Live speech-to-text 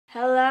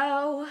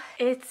Hello,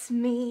 it's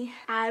me.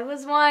 I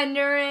was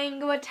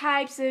wondering what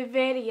types of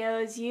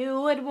videos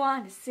you would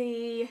want to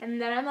see.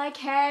 And then I'm like,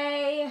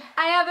 hey,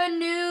 I have a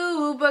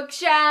new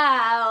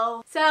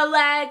bookshelf. So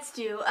let's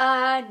do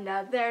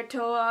another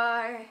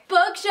tour.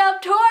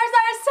 Bookshelf tours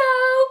are so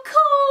cool.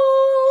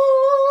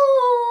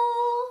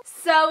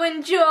 So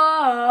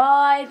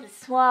enjoy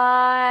this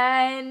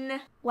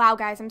one. Wow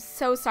guys, I'm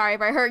so sorry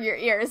if I hurt your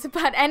ears,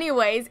 but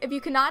anyways, if you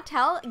cannot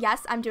tell,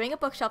 yes, I'm doing a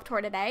bookshelf tour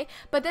today,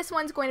 but this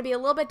one's going to be a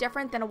little bit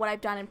different than what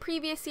I've done in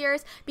previous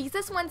years, because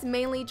this one's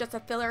mainly just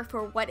a filler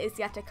for what is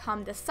yet to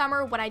come this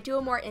summer when I do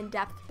a more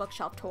in-depth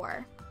bookshelf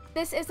tour.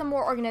 This is a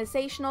more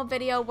organizational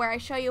video where I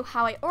show you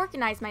how I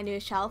organize my new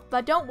shelf,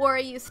 but don't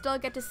worry, you still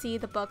get to see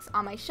the books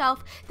on my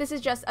shelf. This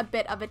is just a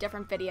bit of a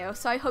different video,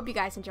 so I hope you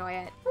guys enjoy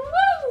it.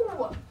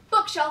 Woo!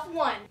 Bookshelf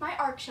 1, my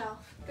ARC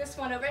shelf. This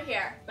one over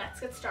here. Let's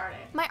get started.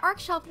 My ARC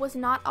shelf was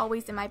not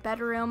always in my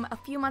bedroom. A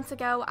few months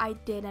ago, I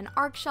did an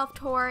ARC shelf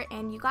tour,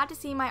 and you got to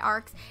see my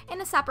ARCs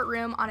in a separate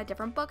room on a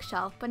different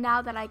bookshelf, but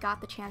now that I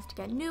got the chance to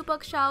get new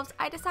bookshelves,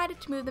 I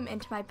decided to move them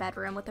into my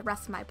bedroom with the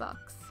rest of my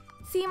books.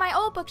 See, my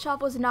old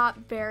bookshelf was not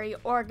very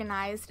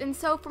organized, and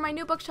so for my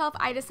new bookshelf,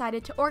 I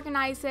decided to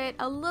organize it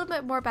a little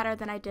bit more better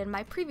than I did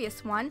my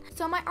previous one.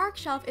 So my ARC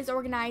shelf is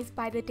organized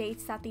by the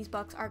dates that these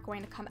books are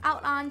going to come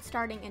out on,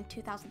 starting in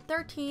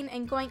 2013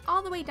 and going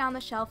all the way down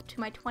the shelf to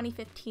my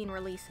 2015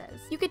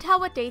 releases. You can tell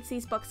what dates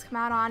these books come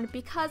out on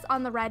because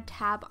on the red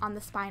tab on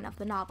the spine of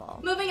the novel.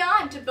 Moving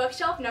on to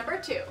bookshelf number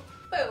 2.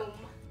 Boom.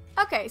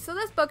 Okay, so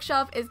this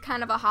bookshelf is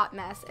kind of a hot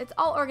mess. It's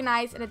all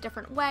organized in a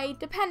different way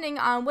depending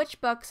on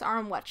which books are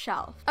on what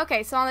shelf.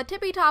 Okay, so on the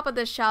tippy top of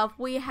this shelf,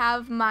 we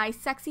have my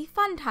sexy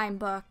fun time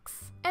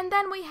books. And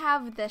then we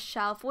have this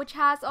shelf, which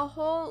has a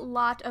whole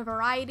lot of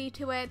variety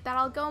to it that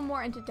I'll go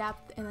more into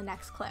depth in the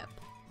next clip.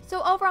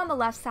 So over on the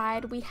left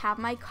side, we have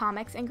my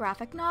comics and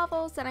graphic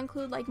novels that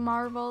include like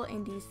Marvel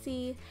and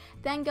DC,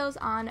 then goes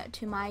on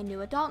to my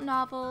new adult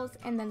novels,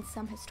 and then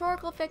some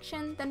historical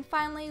fiction, then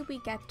finally we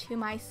get to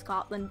my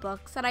Scotland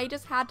books that I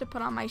just had to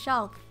put on my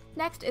shelf.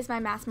 Next is my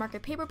mass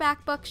market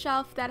paperback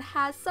bookshelf that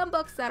has some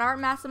books that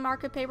aren't mass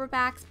market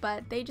paperbacks,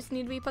 but they just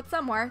need to be put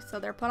somewhere, so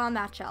they're put on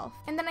that shelf.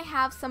 And then I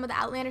have some of the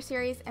Outlander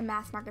series in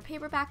mass market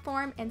paperback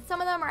form, and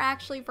some of them are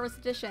actually first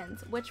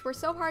editions, which were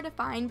so hard to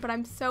find, but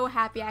I'm so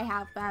happy I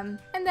have them.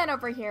 And then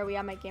over here we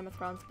have my Game of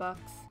Thrones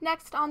books.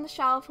 Next on the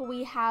shelf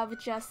we have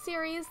just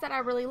series that I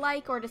really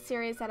like, or just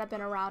series that have been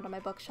around on my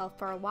bookshelf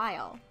for a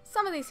while.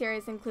 Some of these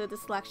series include the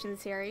Selection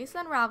series, the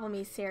Unravel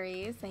Me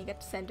series, then you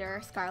get Cinder,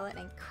 Scarlet,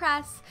 and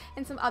Cress,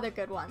 and some other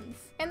good ones.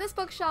 And this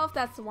bookshelf,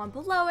 that's the one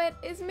below it,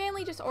 is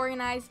mainly just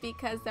organized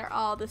because they're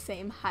all the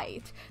same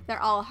height.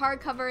 They're all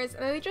hardcovers,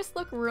 and they just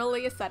look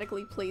really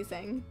aesthetically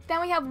pleasing.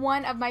 Then we have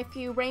one of my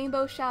few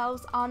rainbow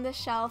shelves on this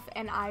shelf,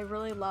 and I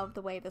really love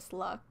the way this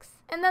looks.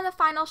 And then the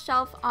final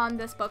shelf on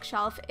this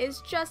bookshelf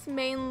is just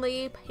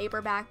mainly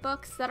paperback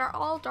books that are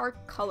all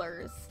dark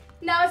colors.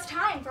 Now it's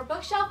time for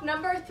bookshelf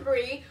number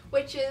 3,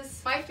 which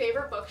is my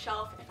favorite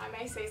bookshelf, if I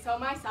may say so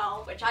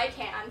myself, which I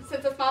can,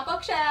 since it's my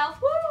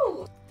bookshelf.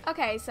 Woo!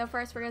 Okay, so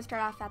first we're going to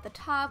start off at the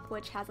top,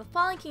 which has a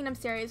Fallen Kingdom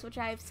series, which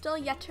I have still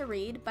yet to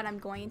read, but I'm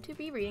going to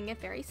be reading it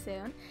very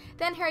soon.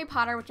 Then Harry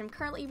Potter, which I'm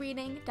currently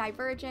reading,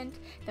 Divergent.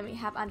 Then we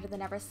have Under the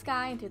Never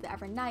Sky and Through the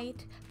Ever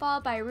Night,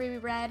 followed by Ruby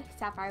Red,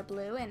 Sapphire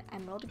Blue, and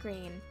Emerald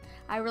Green.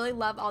 I really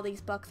love all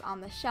these books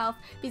on the shelf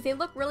because they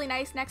look really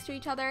nice next to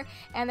each other,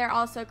 and they're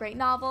also great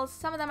novels.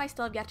 Some of them I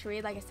still have yet to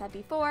read, like I said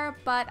before,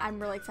 but I'm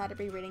really excited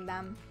to be reading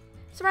them.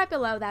 So right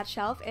below that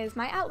shelf is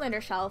my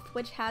Outlander shelf,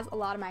 which has a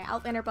lot of my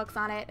Outlander books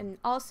on it, and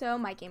also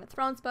my Game of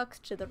Thrones books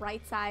to the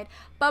right side,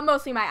 but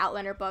mostly my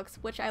Outlander books,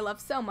 which I love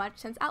so much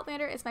since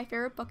Outlander is my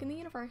favorite book in the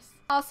universe.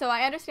 Also,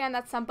 I understand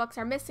that some books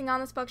are missing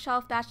on this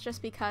bookshelf. That's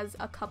just because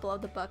a couple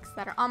of the books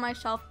that are on my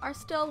shelf are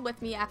still with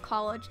me at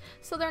college,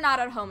 so they're not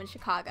at home in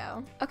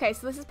Chicago. Okay,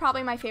 so this is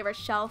probably my favorite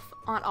shelf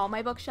on all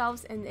my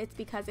bookshelves, and it's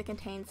because it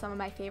contains some of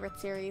my favorite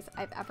series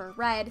I've ever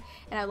read,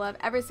 and I love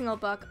every single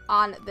book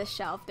on this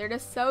shelf. They're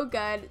just so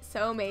good,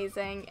 so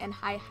amazing, and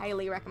I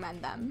highly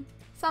recommend them.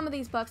 Some of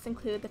these books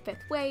include The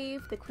Fifth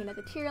Wave, The Queen of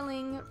the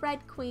Tearling, Red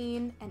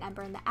Queen, An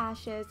Ember in the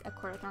Ashes, A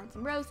Court of Thorns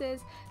and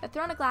Roses, the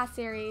Throne of Glass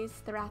series,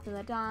 The Wrath of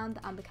the Dawn,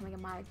 The Unbecoming of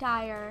Mara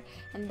Dyer,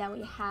 and then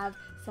we have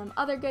some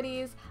other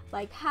goodies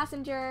like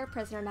Passenger,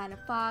 Prisoner Night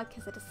of Fog,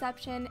 Kiss of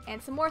Deception,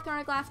 and some more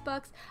Throne of Glass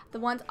books. The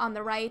ones on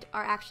the right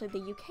are actually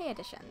the UK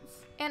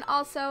editions. And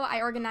also,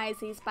 I organize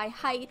these by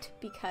height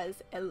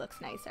because it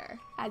looks nicer,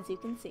 as you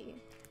can see.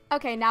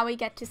 Okay, now we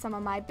get to some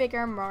of my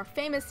bigger, more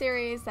famous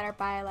series that are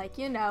by, like,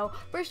 you know,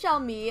 Rochelle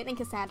Mead and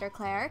Cassandra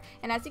Clare.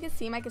 And as you can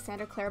see, my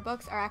Cassandra Clare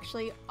books are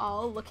actually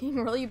all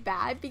looking really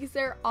bad because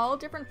they're all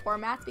different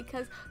formats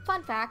because,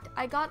 fun fact,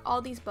 I got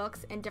all these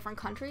books in different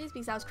countries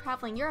because I was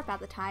traveling Europe at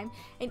the time,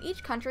 and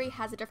each country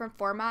has a different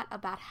format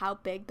about how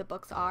big the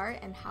books are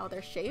and how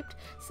they're shaped.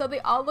 So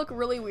they all look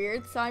really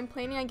weird, so I'm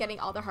planning on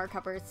getting all the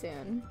hardcovers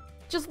soon.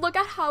 Just look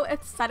at how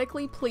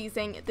aesthetically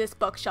pleasing this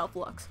bookshelf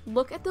looks.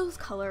 Look at those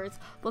colors.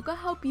 Look at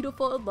how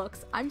beautiful it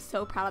looks. I'm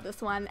so proud of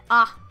this one.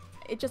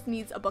 it just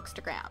needs a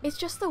bookstagram. It's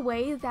just the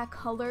way that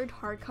colored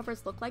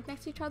hardcovers look like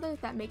next to each other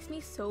that makes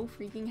me so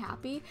freaking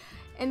happy.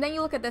 And then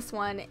you look at this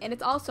one, and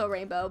it's also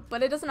rainbow,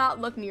 but it does not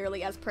look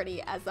nearly as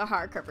pretty as the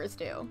hardcovers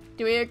do.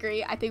 Do we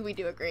agree? I think we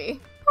do agree.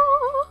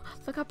 Oh,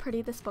 look how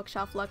pretty this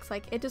bookshelf looks.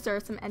 Like, it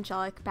deserves some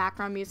angelic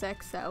background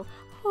music, so.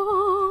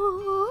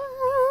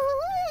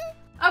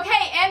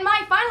 Okay, and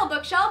my final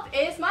bookshelf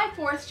is my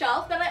fourth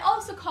shelf that I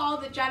also call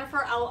the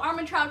Jennifer L.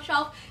 Armentrout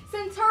shelf,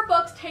 since her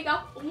books take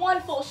up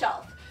one full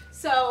shelf.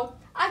 So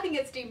I think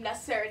it's deemed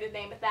necessary to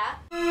name it that.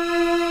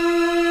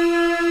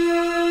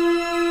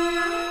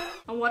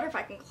 I wonder if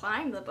I can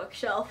climb the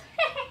bookshelf.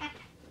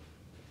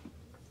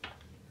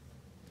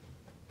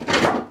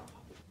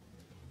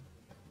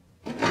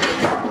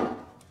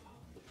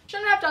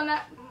 Shouldn't have done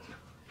that.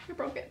 I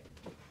broke it.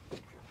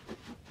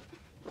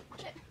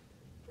 Shit.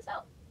 This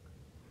out.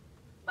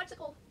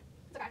 Bicycle.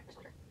 It's okay. I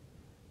swear.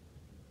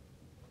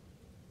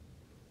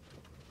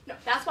 No,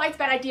 that's why it's a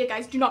bad idea,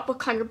 guys. Do not book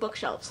climb your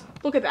bookshelves.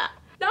 Look at that.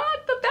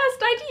 Not the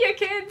best idea,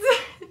 kids.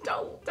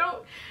 Don't.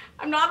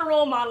 I'm not a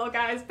role model,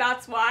 guys.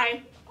 That's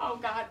why. Oh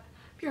God.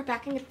 Be right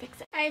back. I'm gonna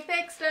fix it. I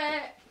fixed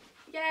it.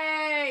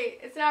 Yay.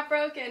 It's not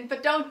broken.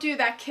 But don't do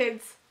that,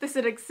 kids. This is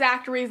an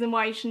exact reason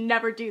why you should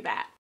never do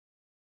that.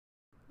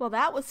 Well,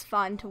 that was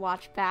fun to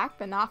watch back,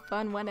 but not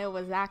fun when it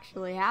was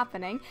actually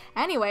happening.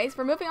 Anyways,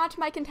 we're moving on to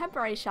my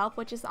contemporary shelf,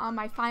 which is on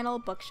my final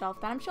bookshelf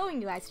that I'm showing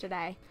you guys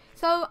today.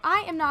 So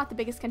I am not the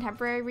biggest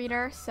contemporary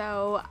reader,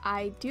 so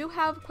I do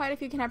have quite a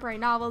few contemporary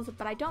novels,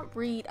 but I don't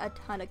read a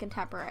ton of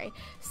contemporary.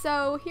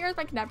 So here's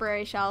my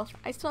contemporary shelf.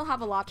 I still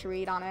have a lot to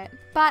read on it,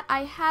 but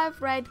I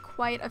have read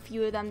quite a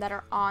few of them that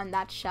are on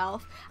that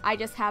shelf. I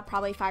just have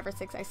probably 5 or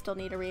 6 I still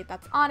need to read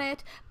that's on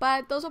it,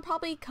 but those will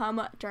probably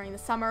come during the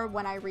summer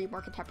when I read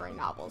more contemporary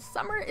novels.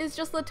 Summer is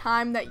just the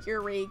time that you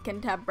read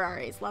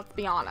contemporaries, let's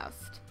be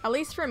honest. At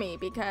least for me,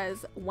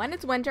 because when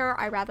it's winter,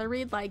 I rather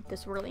read like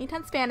this really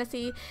intense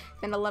fantasy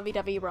than a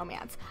lovey-dovey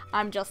romance.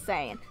 I'm just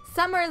saying.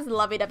 Summer is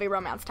lovey-dovey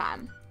romance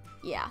time.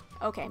 Yeah,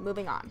 okay,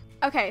 moving on.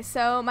 Okay,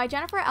 so my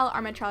Jennifer L.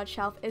 Armentrout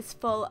shelf is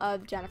full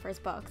of Jennifer's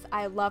books.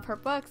 I love her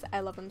books. I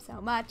love them so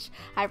much.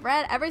 I've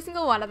read every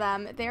single one of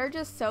them. They're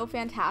just so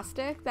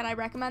fantastic that I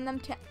recommend them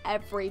to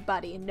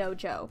everybody, no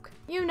joke.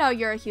 You know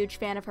you're a huge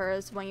fan of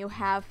hers when you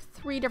have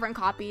 3 different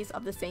copies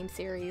of the same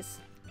series.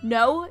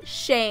 No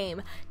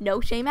shame.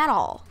 No shame at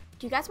all.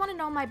 Do you guys want to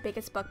know my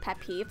biggest book pet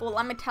peeve? Well,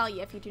 let me tell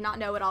you if you do not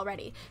know it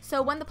already.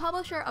 So when the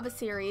publisher of a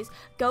series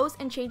goes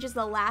and changes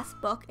the last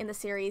book in the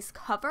series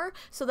cover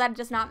so that it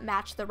does not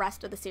match the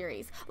rest of the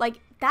series.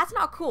 Like, that's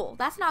not cool.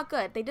 That's not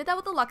good. They did that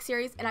with the Lux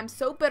series, and I'm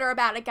so bitter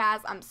about it,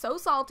 guys. I'm so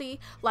salty.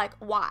 Like,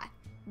 why?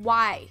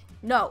 Why?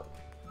 No.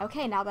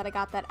 Okay, now that I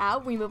got that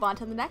out, we move on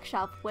to the next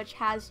shelf, which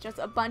has just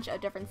a bunch of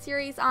different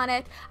series on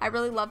it. I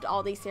really loved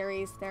all these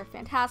series. They're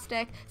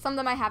fantastic. Some of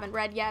them I haven't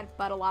read yet,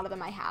 but a lot of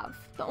them I have.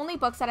 The only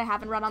books that I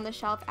haven't read on this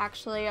shelf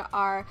actually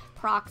are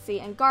Proxy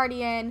and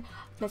Guardian,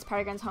 Miss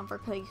Peregrine's Home for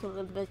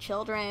the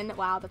Children,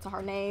 wow, that's a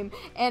hard name,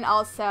 and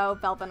also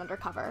Velvet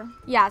Undercover.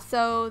 Yeah,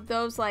 so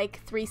those like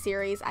 3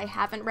 series I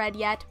haven't read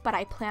yet, but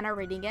I plan on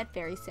reading it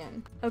very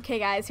soon. Okay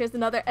guys, here's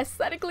another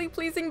aesthetically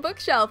pleasing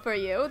bookshelf for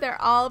you.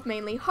 They're all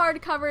mainly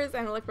hardcovers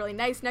and they look really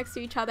nice next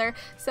to each other,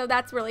 so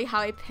that's really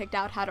how I picked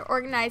out how to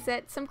organize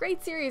it. Some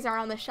great series are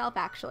on the shelf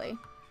actually.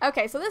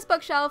 Okay, so this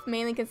bookshelf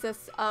mainly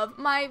consists of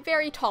my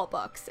very tall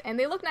books, and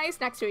they look nice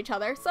next to each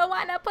other, so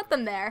why not put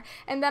them there?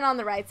 And then on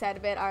the right side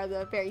of it are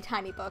the very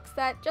tiny books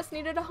that just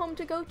needed a home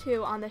to go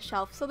to on the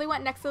shelf, so they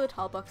went next to the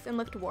tall books and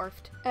looked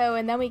dwarfed. Oh,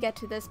 and then we get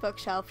to this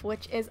bookshelf,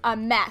 which is a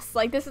mess.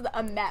 Like, this is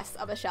a mess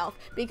of a shelf,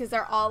 because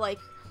they're all like,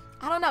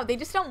 I don't know, they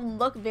just don't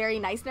look very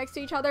nice next to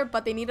each other,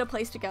 but they need a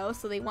place to go,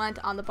 so they went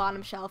on the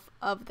bottom shelf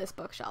of this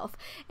bookshelf.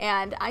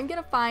 And I'm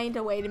gonna find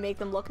a way to make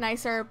them look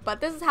nicer, but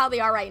this is how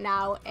they are right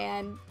now,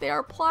 and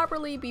they'll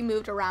probably be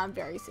moved around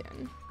very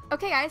soon.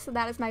 Okay guys, so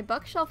that is my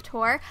bookshelf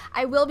tour.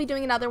 I will be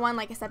doing another one,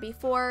 like I said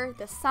before,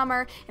 this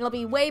summer. It'll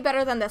be way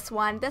better than this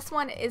one. This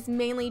one is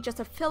mainly just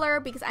a filler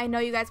because I know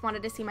you guys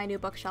wanted to see my new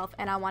bookshelf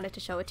and I wanted to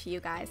show it to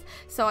you guys.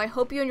 So I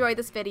hope you enjoyed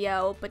this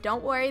video, but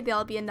don't worry,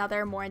 there'll be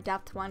another more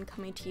in-depth one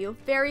coming to you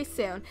very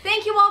soon.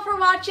 Thank you all for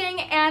watching,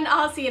 and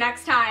I'll see you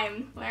next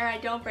time, where I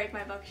don't break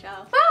my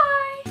bookshelf.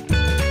 Bye!